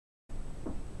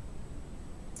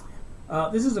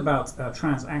This is about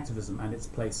trans-activism and its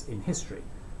place in history.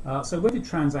 So where did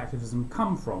trans-activism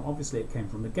come from? Obviously it came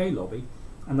from the gay lobby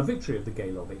and the victory of the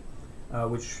gay lobby,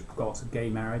 which got gay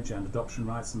marriage and adoption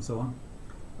rights and so on.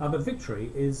 But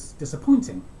victory is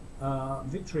disappointing.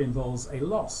 Victory involves a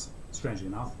loss, strangely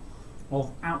enough,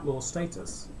 of outlaw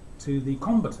status to the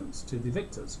combatants, to the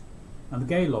victors. And the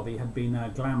gay lobby had been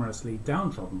glamorously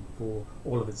downtrodden for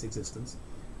all of its existence,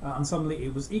 and suddenly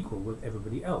it was equal with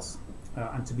everybody else.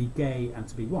 And to be gay and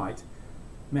to be white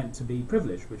meant to be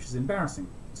privileged, which is embarrassing.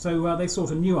 So they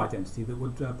sought a new identity that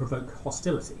would provoke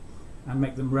hostility and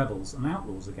make them rebels and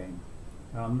outlaws again.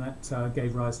 That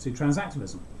gave rise to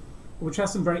trans-activism, which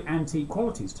has some very antique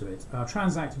qualities to it.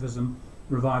 Trans-activism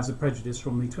revives a prejudice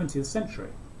from the 20th century.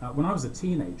 When I was a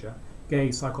teenager,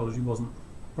 gay psychology wasn't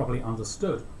properly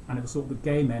understood, and it was thought that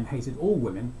gay men hated all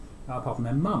women apart from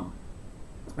their mum,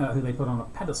 who they put on a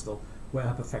pedestal where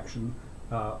her perfection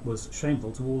was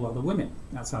shameful to all other women.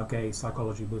 That's how gay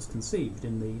psychology was conceived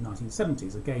in the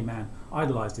 1970s. A gay man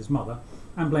idolised his mother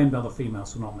and blamed other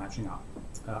females for not matching up.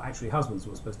 Actually, husbands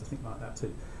were supposed to think like that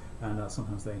too, and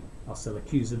sometimes they are still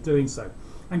accused of doing so.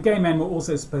 And gay men were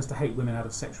also supposed to hate women out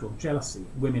of sexual jealousy.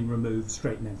 Women removed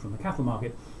straight men from the cattle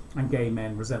market, and gay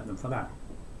men resent them for that.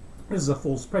 This is a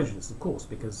false prejudice, of course,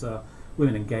 because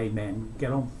women and gay men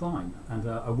get on fine, and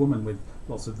a woman with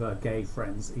lots of gay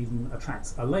friends even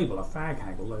attracts a label, a fag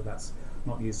hag, although that's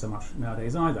not used so much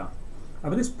nowadays either.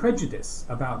 But this prejudice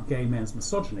about gay men's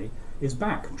misogyny is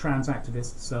back. Trans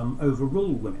activists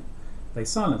overrule women. They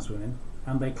silence women,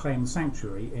 and they claim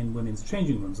sanctuary in women's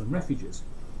changing rooms and refuges.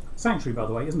 Sanctuary, by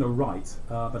the way, isn't a right,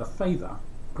 but a favour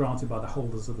granted by the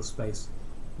holders of the space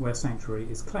where sanctuary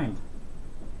is claimed.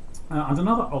 And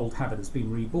another old habit has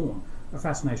been reborn, a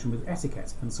fascination with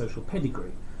etiquette and social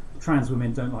pedigree. Trans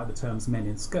women don't like the terms men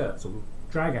in skirts, or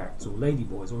drag acts, or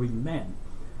ladyboys, or even men.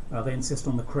 They insist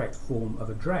on the correct form of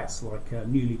address, like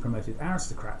newly promoted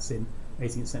aristocrats in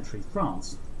 18th century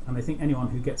France. And they think anyone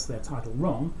who gets their title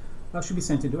wrong should be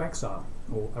sent into exile,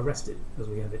 or arrested, as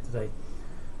we have it today.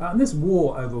 And this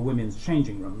war over women's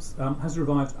changing rooms has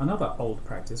revived another old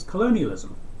practice,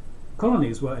 colonialism.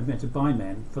 Colonies were invented by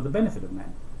men for the benefit of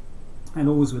men, and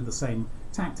always with the same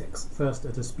tactics. First, a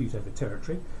dispute over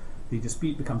territory. The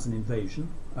dispute becomes an invasion.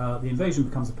 The invasion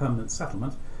becomes a permanent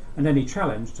settlement, and any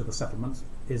challenge to the settlement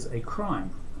is a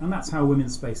crime. And that's how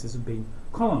women's spaces have been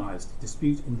colonised: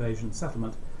 dispute, invasion,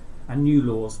 settlement, and new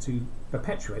laws to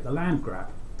perpetuate the land grab,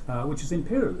 which is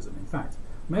imperialism, in fact,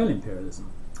 male imperialism.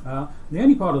 The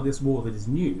only part of this war that is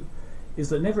new is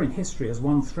that never in history has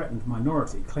one threatened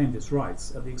minority claimed its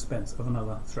rights at the expense of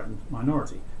another threatened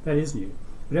minority. That is new.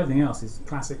 But everything else is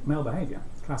classic male behaviour,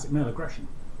 classic male aggression,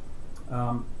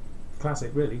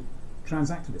 classic, really,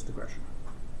 trans-activist aggression.